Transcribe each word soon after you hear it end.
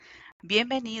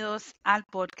Bienvenidos al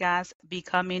podcast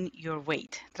Becoming Your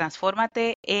Weight.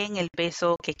 Transfórmate en el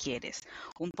peso que quieres.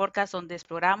 Un podcast donde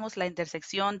exploramos la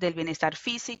intersección del bienestar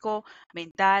físico,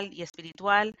 mental y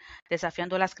espiritual,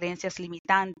 desafiando las creencias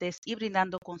limitantes y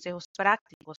brindando consejos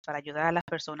prácticos para ayudar a las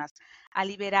personas a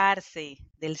liberarse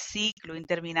del ciclo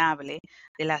interminable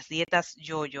de las dietas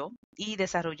yo-yo y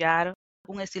desarrollar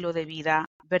un estilo de vida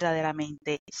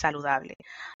verdaderamente saludable.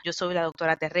 Yo soy la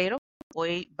doctora Terrero.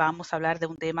 Hoy vamos a hablar de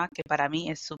un tema que para mí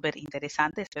es súper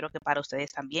interesante, espero que para ustedes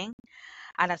también.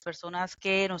 A las personas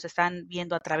que nos están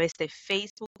viendo a través de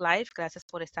Facebook Live, gracias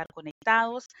por estar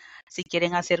conectados. Si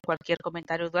quieren hacer cualquier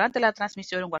comentario durante la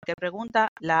transmisión o cualquier pregunta,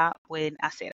 la pueden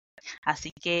hacer.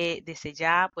 Así que desde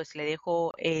ya, pues le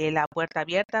dejo la puerta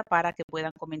abierta para que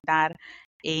puedan comentar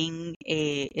en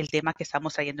el tema que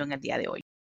estamos trayendo en el día de hoy.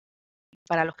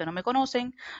 Para los que no me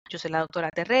conocen, yo soy la doctora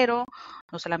Terrero.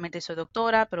 No solamente soy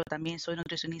doctora, pero también soy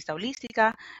nutricionista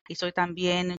holística y soy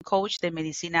también coach de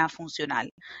medicina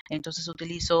funcional. Entonces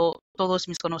utilizo todos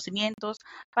mis conocimientos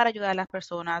para ayudar a las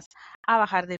personas a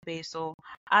bajar de peso,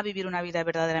 a vivir una vida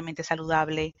verdaderamente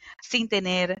saludable, sin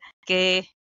tener que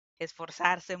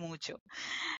esforzarse mucho.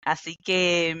 Así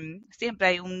que siempre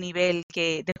hay un nivel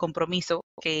de compromiso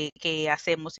que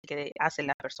hacemos y que hacen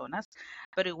las personas,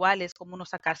 pero igual es como uno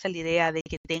sacarse la idea de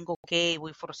que tengo que,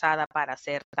 voy forzada para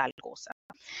hacer tal cosa.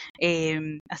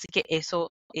 Así que esa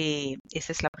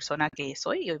es la persona que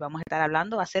soy y hoy vamos a estar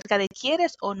hablando acerca de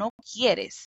 ¿quieres o no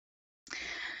quieres?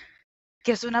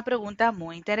 Que es una pregunta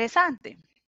muy interesante.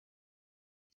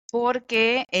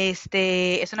 Porque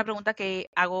es una pregunta que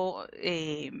hago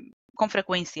con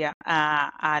frecuencia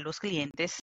a los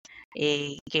clientes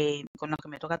con los que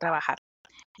me toca trabajar.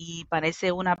 Y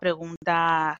parece una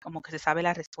pregunta como que se sabe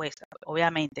la respuesta,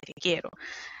 obviamente que quiero,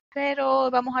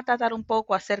 pero vamos a tratar un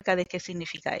poco acerca de qué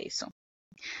significa eso.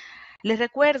 Les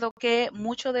recuerdo que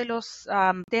muchos de los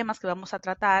temas que vamos a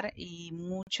tratar y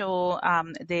muchos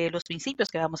de los principios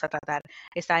que vamos a tratar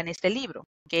está en este libro,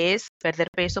 que es Perder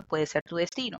peso puede ser tu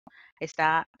destino.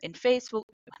 Está en Facebook,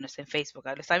 no está en Facebook,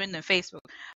 lo está viendo en Facebook,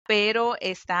 pero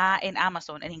está en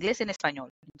Amazon, en inglés y en español.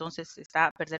 Entonces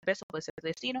está Perder peso puede ser tu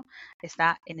destino,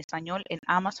 está en español, en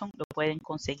Amazon, lo pueden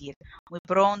conseguir. Muy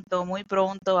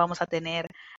pronto vamos a tener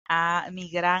a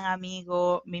mi gran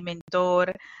amigo, mi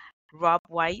mentor, Rob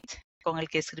White, con el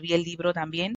que escribí el libro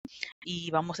también,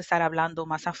 y vamos a estar hablando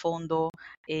más a fondo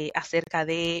acerca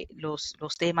de los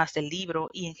temas del libro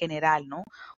y en general, ¿no?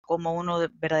 Cómo uno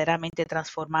verdaderamente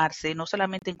transformarse, no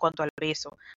solamente en cuanto al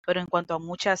peso, pero en cuanto a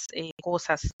muchas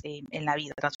cosas en la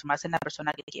vida, transformarse en la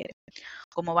persona que quiere.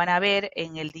 Como van a ver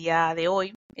en el día de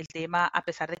hoy, el tema, a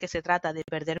pesar de que se trata de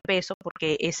perder peso,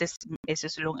 porque ese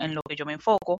es en lo que yo me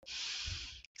enfoco,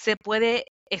 se puede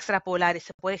extrapolar y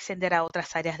se puede extender a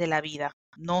otras áreas de la vida,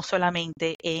 no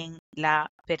solamente en la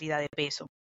pérdida de peso.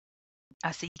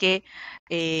 Así que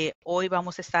hoy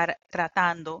vamos a estar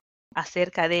tratando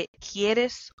acerca de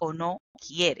 ¿quieres o no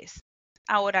quieres?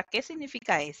 Ahora, ¿qué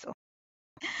significa eso?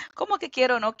 ¿Cómo que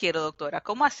quiero o no quiero, doctora?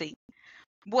 ¿Cómo así?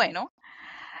 Bueno,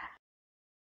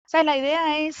 o sea, la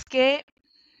idea es que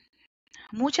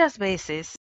muchas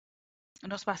veces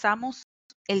nos pasamos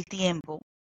el tiempo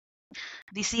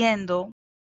diciendo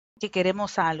que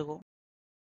queremos algo,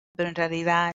 pero en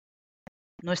realidad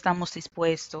no estamos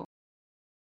dispuestos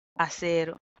a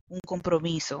hacer un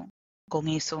compromiso con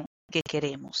eso que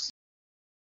queremos.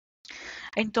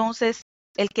 Entonces,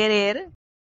 el querer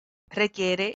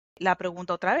requiere la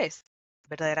pregunta otra vez.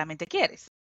 ¿Verdaderamente quieres?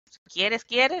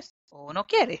 ¿Quieres o no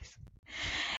quieres?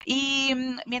 Y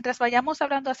mientras vayamos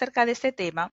hablando acerca de este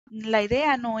tema, la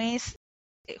idea no es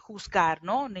juzgar,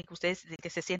 ¿no? Ni que ustedes que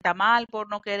se sienta mal por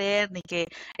no querer, ni que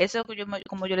eso que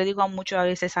como yo le digo muchas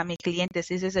veces a mis clientes,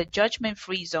 es a judgment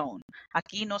free zone.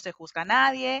 Aquí no se juzga a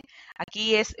nadie,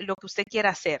 aquí es lo que usted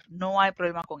quiera hacer, no hay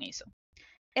problema con eso.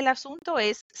 El asunto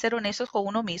es ser honestos con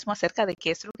uno mismo acerca de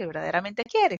qué es lo que verdaderamente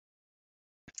quiere.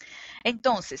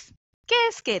 Entonces, ¿qué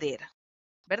es querer?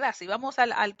 ¿Verdad? Si vamos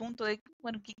al punto de,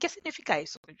 bueno, ¿qué significa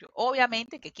eso? Yo,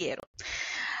 obviamente que quiero.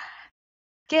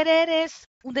 Querer es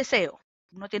un deseo.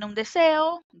 Uno tiene un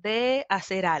deseo de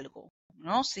hacer algo,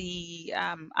 ¿no? Si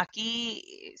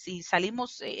aquí, si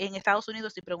salimos en Estados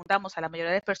Unidos y preguntamos a la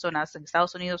mayoría de personas, en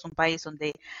Estados Unidos es un país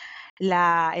donde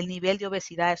el nivel de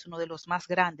obesidad es uno de los más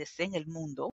grandes en el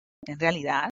mundo, en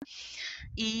realidad,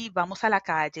 y vamos a la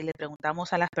calle, le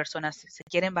preguntamos a las personas si se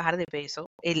quieren bajar de peso,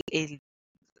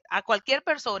 a cualquier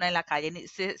persona en la calle,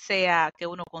 sea que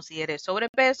uno considere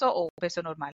sobrepeso o peso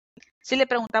normal. Si le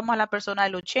preguntamos a la persona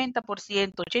el 80%,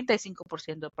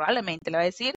 85%, probablemente le va a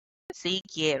decir, sí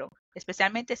quiero,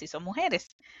 especialmente si son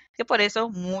mujeres. Que por eso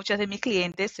muchas de mis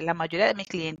clientes, la mayoría de mis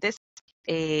clientes,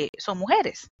 son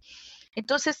mujeres.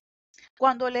 Entonces,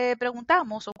 cuando le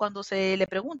preguntamos o cuando se le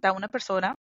pregunta a una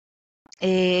persona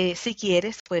si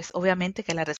quieres, pues obviamente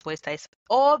que la respuesta es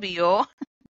obvio,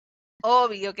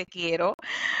 obvio que quiero.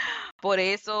 Por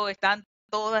eso están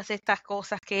todas estas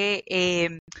cosas que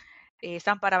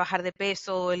están para bajar de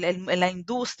peso, la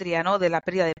industria, ¿no?, de la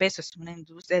pérdida de peso es una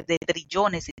industria de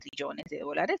trillones y trillones de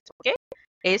dólares, porque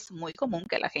es muy común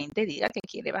que la gente diga que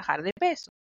quiere bajar de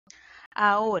peso.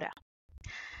 Ahora,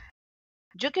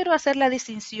 yo quiero hacer la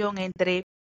distinción entre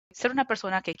ser una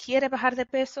persona que quiere bajar de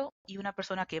peso y una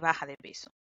persona que baja de peso.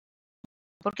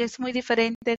 Porque es muy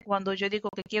diferente cuando yo digo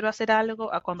que quiero hacer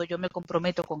algo a cuando yo me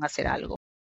comprometo con hacer algo.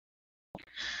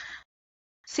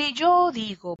 Si yo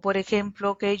digo, por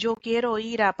ejemplo, que yo quiero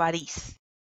ir a París,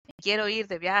 quiero ir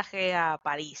de viaje a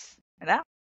París, ¿verdad?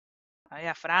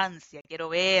 A Francia, quiero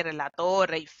ver la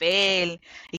Torre Eiffel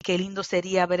y qué lindo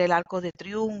sería ver el Arco de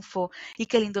Triunfo y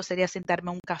qué lindo sería sentarme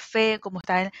a un café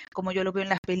como yo lo veo en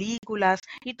las películas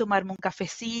y tomarme un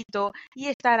cafecito y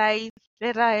estar ahí,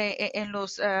 ¿verdad? En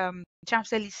los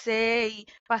Champs-Élysées y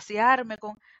pasearme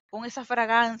con esa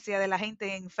fragancia de la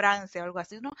gente en Francia o algo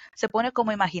así. Uno se pone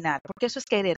como a imaginar, porque eso es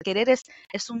querer. Querer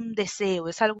es un deseo,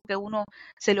 es algo que uno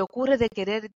se le ocurre de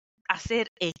querer hacer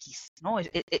X, ¿no?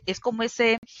 Es como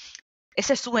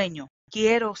ese sueño,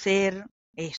 quiero ser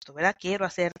esto, ¿verdad? Quiero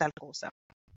hacer tal cosa.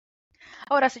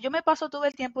 Ahora, si yo me paso todo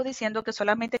el tiempo diciendo que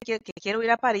solamente que quiero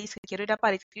ir a París, que quiero ir a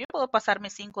París, que yo puedo pasarme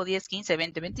 5, 10, 15,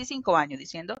 20, 25 años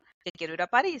diciendo que quiero ir a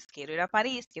París, quiero ir a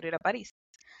París, quiero ir a París.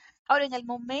 Ahora, en el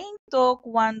momento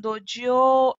cuando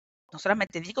yo no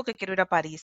solamente digo que quiero ir a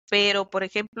París, pero, por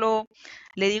ejemplo,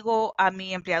 le digo a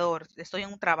mi empleador, estoy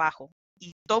en un trabajo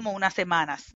y tomo unas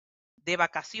semanas de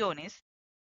vacaciones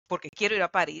porque quiero ir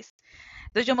a París,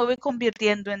 entonces yo me voy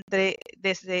convirtiendo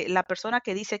desde la persona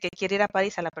que dice que quiere ir a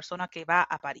París a la persona que va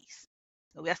a París.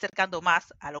 Me voy acercando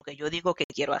más a lo que yo digo que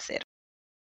quiero hacer.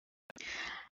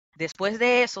 Después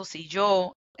de eso, si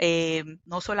yo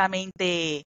no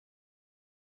solamente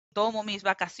tomo mis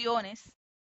vacaciones,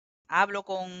 hablo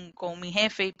con mi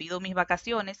jefe y pido mis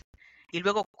vacaciones, y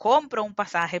luego compro un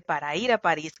pasaje para ir a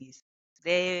París,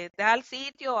 de tal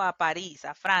sitio a París,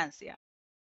 a Francia.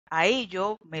 Ahí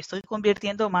yo me estoy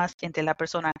convirtiendo más entre la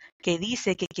persona que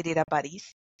dice que quiere ir a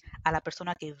París a la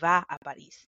persona que va a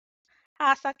París.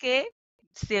 Hasta que,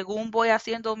 según voy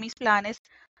haciendo mis planes,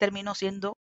 termino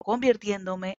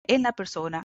convirtiéndome en la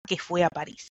persona que fue a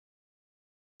París.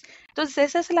 Entonces,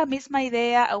 esa es la misma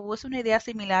idea o es una idea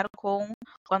similar con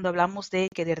cuando hablamos de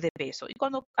querer de peso. Y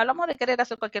cuando hablamos de querer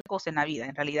hacer cualquier cosa en la vida,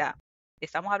 en realidad,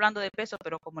 estamos hablando de peso,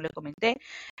 pero como le comenté,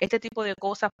 este tipo de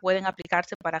cosas pueden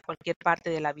aplicarse para cualquier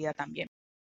parte de la vida también.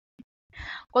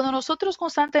 Cuando nosotros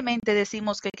constantemente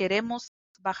decimos que queremos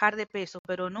bajar de peso,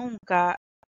 pero nunca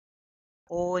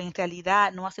o en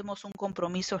realidad no hacemos un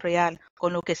compromiso real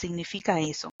con lo que significa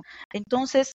eso,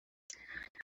 entonces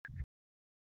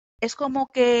es como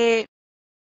que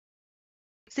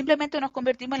simplemente nos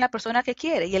convertimos en la persona que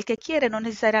quiere y el que quiere no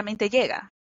necesariamente llega.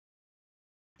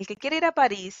 El que quiere ir a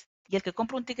París y el que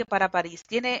compra un ticket para París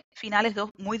tiene finales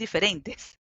dos muy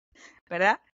diferentes,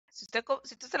 ¿verdad? Si usted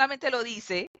solamente lo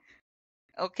dice,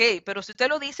 ok, pero si usted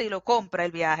lo dice y lo compra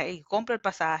el viaje y compra el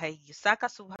pasaje y saca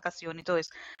su vacación y todo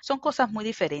eso, son cosas muy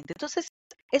diferentes. Entonces,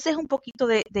 ese es un poquito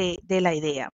de la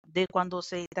idea, de cuando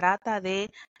se trata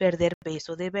de perder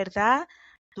peso. De verdad,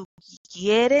 tú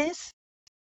quieres,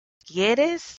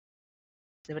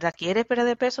 de verdad quieres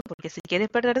perder peso, porque si quieres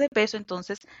perder de peso,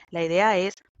 entonces la idea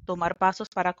es tomar pasos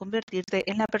para convertirte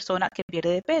en la persona que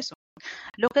pierde de peso.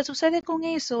 Lo que sucede con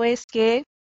eso es que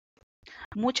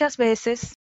muchas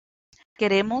veces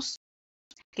queremos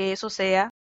que eso sea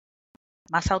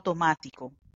más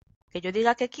automático. Que yo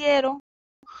diga que quiero,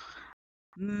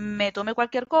 me tome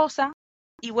cualquier cosa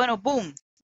y bueno, boom,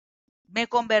 me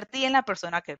convertí en la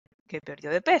persona que perdió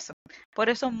de peso. Por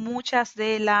eso muchas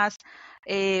de las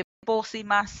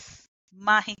pócimas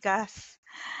mágicas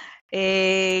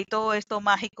y todo esto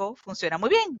mágico funciona muy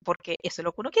bien, porque eso es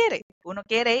lo que uno quiere. Uno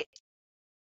quiere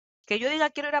que yo diga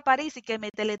quiero ir a París y que me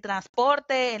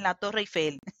teletransporte en la Torre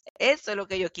Eiffel. Eso es lo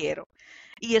que yo quiero.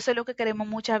 Y eso es lo que queremos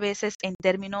muchas veces en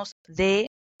términos de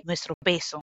nuestro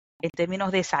peso, en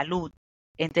términos de salud,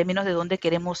 en términos de dónde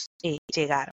queremos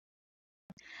llegar.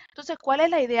 Entonces, ¿cuál es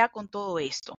la idea con todo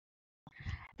esto?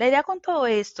 La idea con todo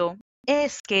esto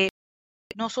es que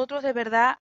nosotros de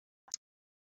verdad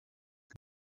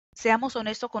seamos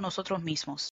honestos con nosotros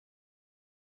mismos.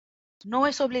 No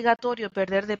es obligatorio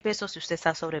perder de peso si usted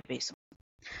está sobrepeso.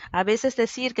 A veces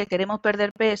decir que queremos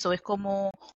perder peso es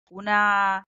como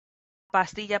una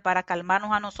pastilla para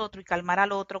calmarnos a nosotros y calmar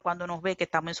al otro cuando nos ve que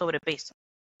estamos en sobrepeso.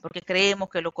 porque creemos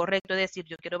que lo correcto es decir,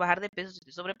 yo quiero bajar de peso si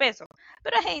estoy sobrepeso.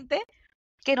 Pero hay gente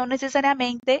que no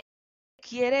necesariamente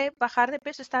quiere bajar de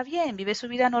peso, está bien, vive su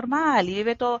vida normal y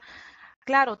vive todo.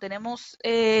 Claro, tenemos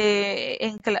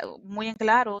muy en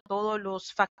claro todos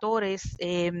los factores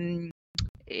de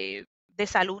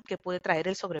salud que puede traer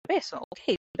el sobrepeso.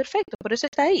 Ok, perfecto, pero eso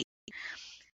está ahí.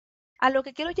 A lo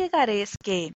que quiero llegar es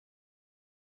que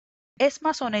es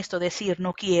más honesto decir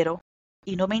no quiero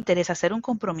y no me interesa hacer un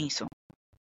compromiso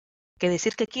que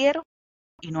decir que quiero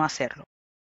y no hacerlo.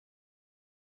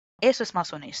 Eso es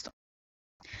más honesto.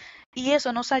 Y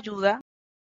eso nos ayuda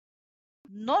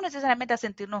no necesariamente a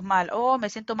sentirnos mal, oh, me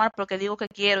siento mal porque digo que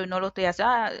quiero y no lo estoy,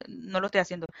 no lo estoy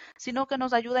haciendo, sino que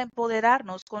nos ayuda a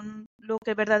empoderarnos con lo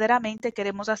que verdaderamente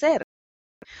queremos hacer.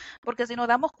 Porque si nos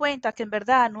damos cuenta que en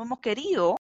verdad no hemos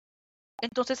querido,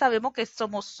 entonces sabemos que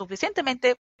somos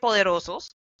suficientemente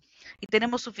poderosos y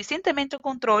tenemos suficientemente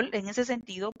control en ese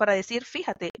sentido para decir,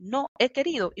 fíjate, no he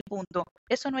querido y punto.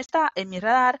 Eso no está en mi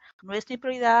radar, no es mi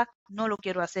prioridad, no lo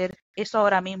quiero hacer, eso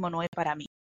ahora mismo no es para mí.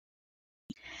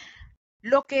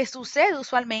 Lo que sucede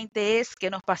usualmente es que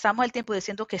nos pasamos el tiempo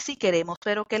diciendo que sí queremos,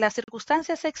 pero que las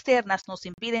circunstancias externas nos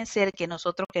impiden ser quien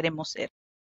nosotros queremos ser.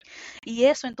 Y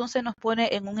eso entonces nos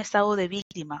pone en un estado de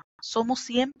víctima. Somos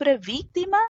siempre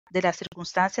víctimas de las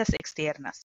circunstancias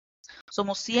externas.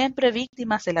 Somos siempre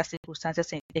víctimas de las circunstancias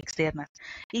externas.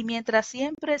 Y mientras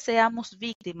siempre seamos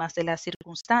víctimas de las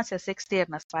circunstancias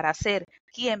externas para ser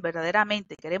quien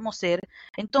verdaderamente queremos ser,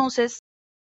 entonces,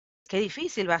 qué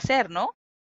difícil va a ser, ¿no?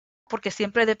 Porque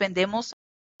siempre dependemos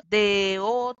de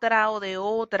otra o de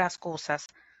otras cosas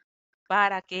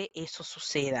para que eso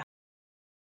suceda.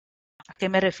 ¿A qué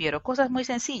me refiero? Cosas muy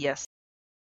sencillas,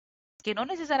 que no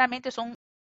necesariamente son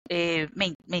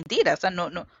mentiras. O sea,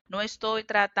 no estoy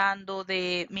tratando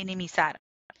de minimizar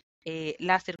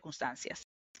las circunstancias.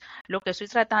 Lo que estoy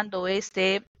tratando es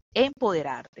de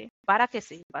empoderarte para que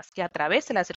sepas que a través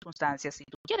de las circunstancias, si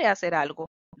tú quieres hacer algo,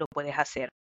 lo puedes hacer.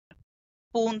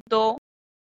 Punto,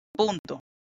 punto,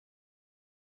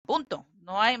 punto.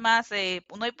 No hay más,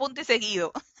 no hay punto y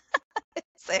seguido.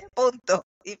 Sí, punto.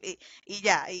 Y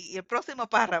ya, y el próximo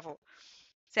párrafo.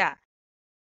 O sea,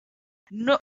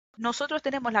 no, nosotros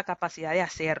tenemos la capacidad de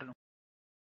hacerlo.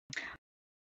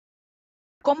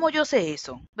 ¿Cómo yo sé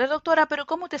eso? ¿Ves, doctora? Pero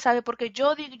 ¿cómo usted sabe? Porque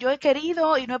yo he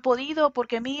querido y no he podido,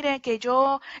 porque mire que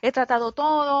yo he tratado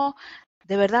todo,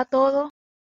 de verdad todo,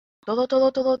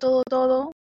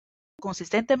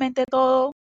 consistentemente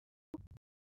todo.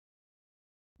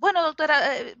 Bueno, doctora,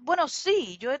 bueno,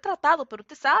 sí, yo he tratado, pero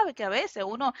usted sabe que a veces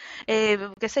uno,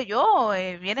 qué sé yo,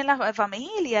 viene la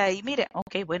familia y mire,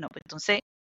 ok, bueno, pues entonces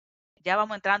ya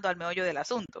vamos entrando al meollo del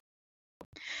asunto.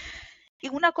 Y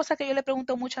una cosa que yo le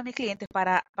pregunto mucho a mis clientes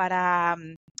para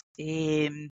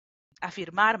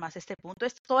afirmar más este punto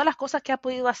es todas las cosas que ha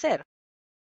podido hacer.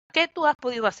 ¿Qué tú has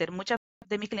podido hacer? Muchas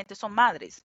de mis clientes son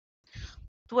madres.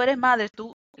 Tú eres madre,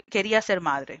 tú querías ser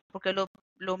madre, porque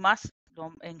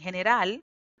en general,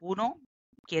 uno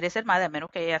quiere ser madre, a menos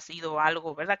que haya sido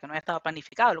algo, ¿verdad? Que no haya estado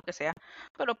planificado, lo que sea,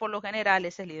 pero por lo general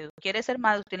es el líder. Quieres ser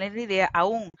madre, tienes la idea,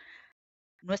 aún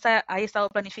no haya estado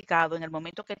planificado, en el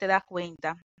momento que te das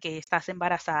cuenta que estás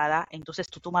embarazada, entonces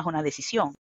tú tomas una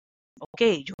decisión. Ok,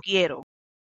 yo quiero.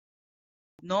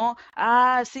 No,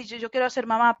 sí, yo quiero ser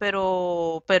mamá,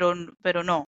 pero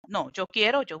no, yo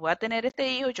quiero, yo voy a tener este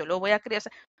hijo, yo lo voy a criar.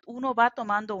 Uno va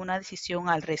tomando una decisión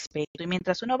al respecto y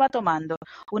mientras uno va tomando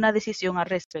una decisión al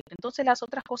respecto, entonces las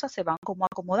otras cosas se van como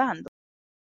acomodando,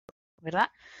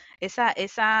 ¿verdad?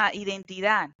 Esa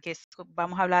identidad,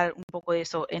 vamos a hablar un poco de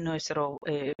eso en nuestro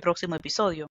próximo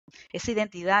episodio, esa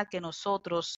identidad que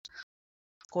nosotros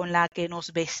con la que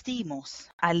nos vestimos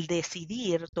al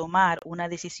decidir tomar una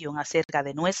decisión acerca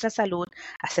de nuestra salud,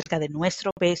 acerca de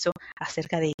nuestro peso,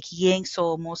 acerca de quién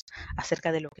somos,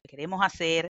 acerca de lo que queremos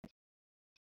hacer.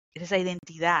 Es esa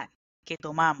identidad que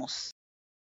tomamos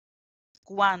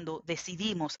cuando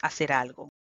decidimos hacer algo,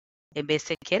 en vez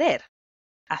de querer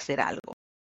hacer algo.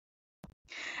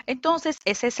 Entonces,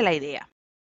 esa es la idea.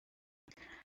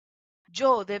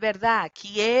 Yo de verdad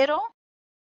quiero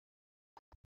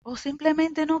o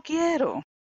simplemente no quiero.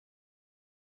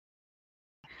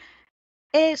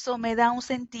 Eso me da un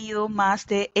sentido más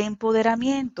de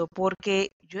empoderamiento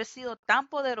porque yo he sido tan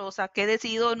poderosa que he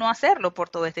decidido no hacerlo por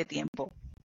todo este tiempo,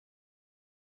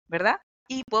 ¿verdad?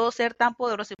 Y puedo ser tan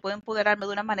poderosa y puedo empoderarme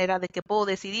de una manera de que puedo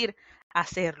decidir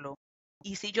hacerlo.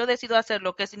 Y si yo decido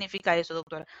hacerlo, ¿qué significa eso,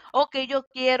 doctora? Ok, yo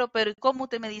quiero, pero ¿cómo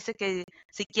usted me dice que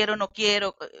si quiero o no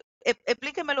quiero?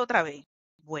 Explíquemelo otra vez.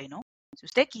 Bueno, si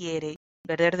usted quiere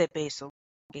perder de peso,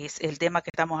 que es el tema que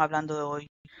estamos hablando de hoy,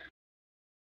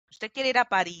 usted quiere ir a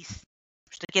París,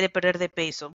 usted quiere perder de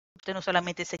peso, Usted no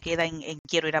solamente se queda en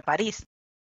quiero ir a París.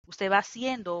 Usted va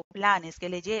haciendo planes que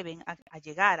le lleven a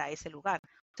llegar a ese lugar.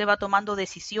 Usted va tomando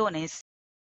decisiones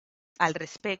al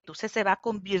respecto. Usted se va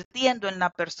convirtiendo en la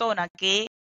persona que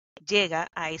llega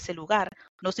a ese lugar,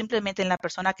 no simplemente en la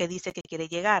persona que dice que quiere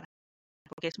llegar,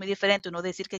 porque es muy diferente uno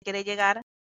decir que quiere llegar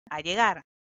a llegar.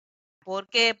 ¿Por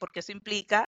qué? Porque eso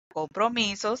implica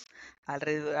compromisos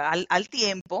al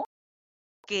tiempo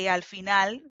que al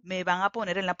final me van a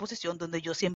poner en la posición donde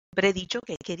yo siempre he dicho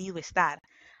que he querido estar.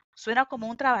 Suena como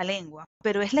un trabalengua,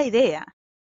 pero es la idea.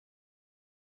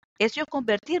 Es yo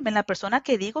convertirme en la persona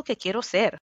que digo que quiero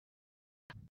ser.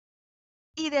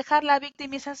 Y dejar la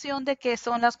victimización de que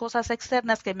son las cosas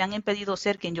externas que me han impedido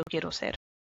ser quien yo quiero ser.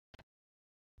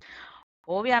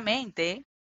 Obviamente,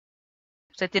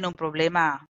 usted tiene un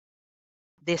problema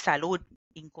de salud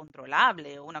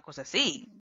incontrolable o una cosa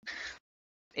así.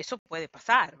 Eso puede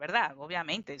pasar, ¿verdad?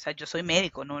 Obviamente, o sea, yo soy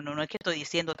médico, no es que estoy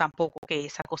diciendo tampoco que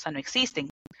esas cosas no existen.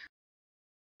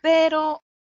 Pero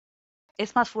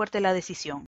es más fuerte la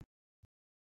decisión.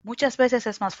 Muchas veces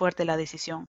es más fuerte la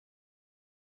decisión.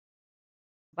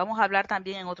 Vamos a hablar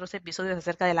también en otros episodios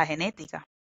acerca de la genética.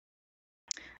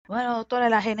 Bueno, doctora,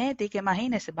 la genética,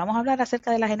 imagínese, vamos a hablar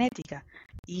acerca de la genética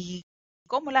y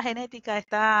cómo la genética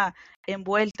está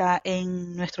envuelta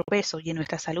en nuestro peso y en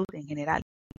nuestra salud en general.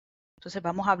 Entonces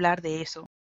vamos a hablar de eso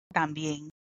también.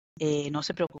 No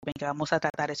se preocupen que vamos a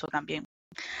tratar eso también.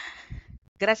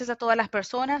 Gracias a todas las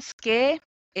personas que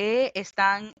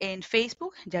están en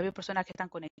Facebook. Ya veo personas que están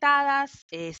conectadas.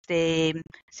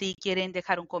 Si quieren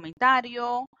dejar un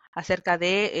comentario acerca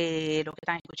de lo que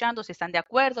están escuchando, si están de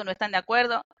acuerdo, no están de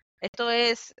acuerdo. Esto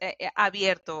es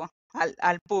abierto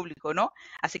al público, ¿no?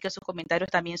 Así que sus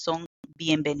comentarios también son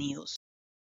bienvenidos.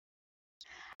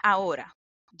 Ahora,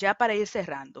 ya para ir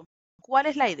cerrando, ¿cuál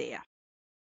es la idea?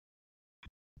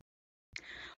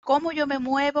 ¿Cómo yo me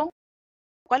muevo?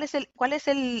 ¿Cuál es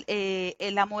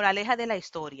la moraleja de la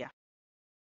historia?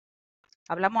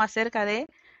 Hablamos acerca de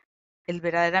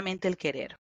verdaderamente el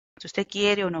querer. Si usted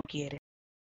quiere o no quiere.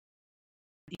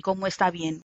 Y cómo está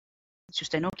bien, si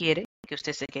usted no quiere, que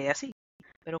usted se quede así.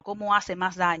 Pero cómo hace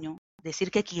más daño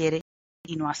decir que quiere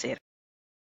y no hacer.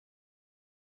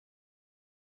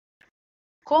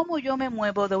 ¿Cómo yo me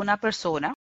muevo de una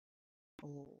persona,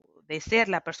 o de ser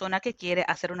la persona que quiere,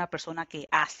 a ser una persona que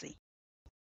hace?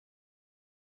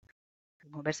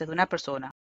 Moverse de una persona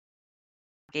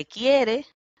que quiere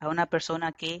a una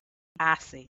persona que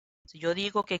hace. Si yo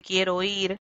digo que quiero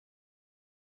ir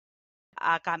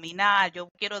a caminar, yo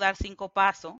quiero dar 5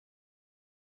 pasos,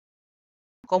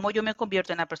 ¿cómo yo me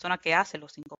convierto en la persona que hace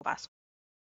los 5 pasos?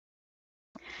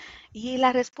 Y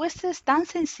la respuesta es tan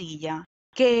sencilla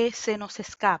que se nos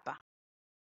escapa.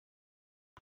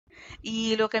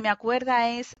 Y lo que me acuerda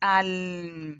es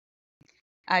hay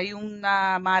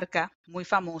una marca muy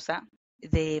famosa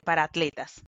para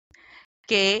atletas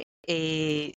que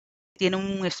tiene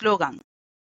un eslogan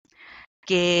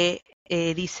que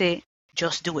dice,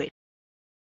 just do it.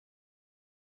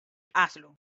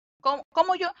 Hazlo.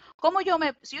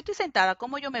 Si yo estoy sentada,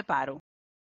 ¿cómo yo me paro?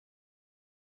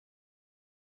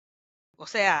 O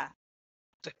sea,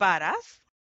 ¿te paras?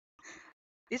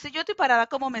 Dice, yo estoy parada,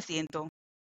 ¿cómo me siento?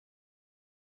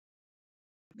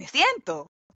 Me siento.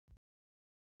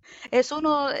 Es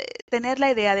uno tener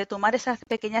la idea de tomar esas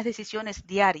pequeñas decisiones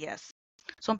diarias.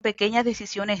 Son pequeñas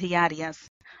decisiones diarias.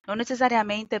 No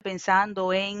necesariamente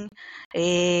pensando en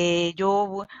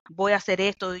yo voy a hacer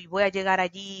esto y voy a llegar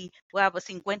allí, voy a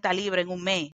 50 libras en un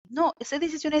mes. No, esas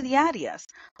decisiones diarias.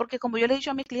 Porque como yo le he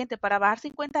dicho a mi cliente, para bajar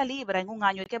 50 libras en un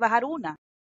año hay que bajar una.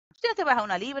 Tienes que bajar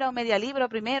una libra o media libra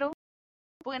primero,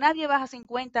 porque nadie baja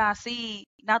 50 así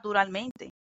naturalmente.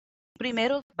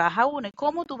 Primero baja una. ¿Y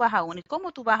cómo tú bajas una? ¿Y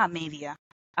cómo tú bajas media?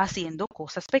 Haciendo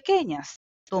cosas pequeñas,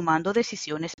 tomando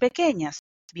decisiones pequeñas,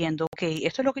 viendo, ok,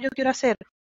 esto es lo que yo quiero hacer.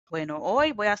 Bueno,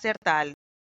 hoy voy a hacer tal.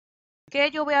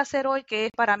 ¿Qué yo voy a hacer hoy que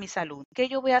es para mi salud? ¿Qué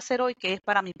yo voy a hacer hoy que es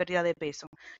para mi pérdida de peso?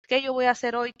 ¿Qué yo voy a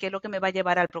hacer hoy que es lo que me va a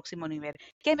llevar al próximo nivel?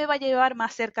 ¿Qué me va a llevar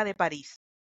más cerca de París?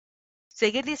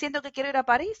 ¿Seguir diciendo que quiero ir a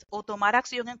París o tomar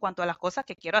acción en cuanto a las cosas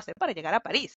que quiero hacer para llegar a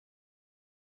París?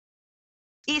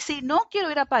 Y si no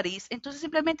quiero ir a París, entonces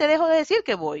simplemente dejo de decir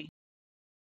que voy.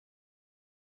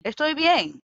 Estoy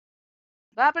bien.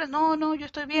 Pero no, yo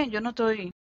estoy bien, yo no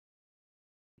estoy.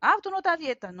 Tú no estás a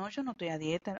dieta. No, yo no estoy a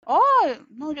dieta. Oh,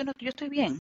 no, yo estoy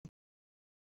bien.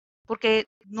 Porque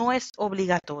no es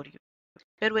obligatorio,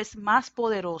 pero es más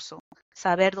poderoso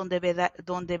saber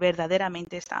dónde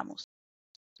verdaderamente estamos.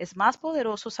 Es más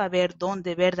poderoso saber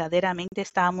dónde verdaderamente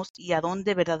estamos y a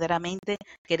dónde verdaderamente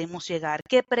queremos llegar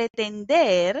que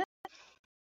pretender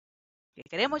que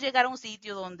queremos llegar a un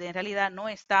sitio donde en realidad no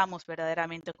estamos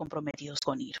verdaderamente comprometidos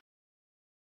con ir.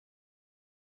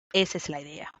 Esa es la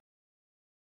idea.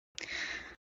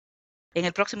 En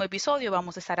el próximo episodio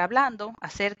vamos a estar hablando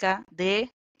acerca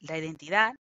de la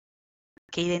identidad,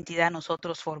 qué identidad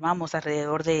nosotros formamos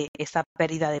alrededor de esa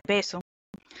pérdida de peso.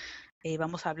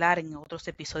 Vamos a hablar en otros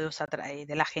episodios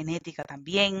de la genética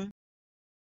también,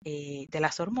 de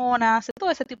las hormonas, de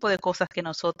todo ese tipo de cosas que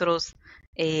nosotros,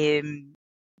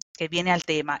 que viene al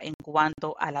tema en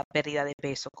cuanto a la pérdida de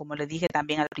peso. Como les dije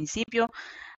también al principio,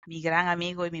 mi gran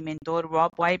amigo y mi mentor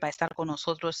Rob White va a estar con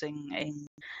nosotros en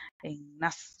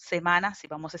unas semanas y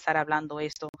vamos a estar hablando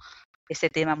este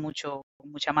tema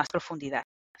con mucha más profundidad.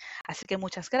 Así que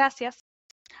muchas gracias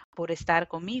por estar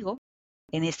conmigo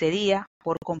en este día,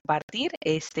 por compartir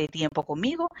este tiempo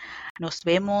conmigo. Nos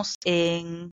vemos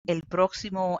en el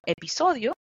próximo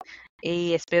episodio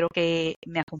y espero que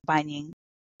me acompañen.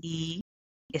 Y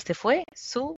este fue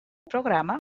su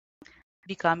programa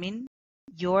Becoming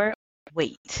Your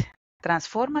Weight.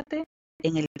 Transfórmate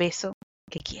en el peso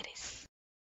que quieres.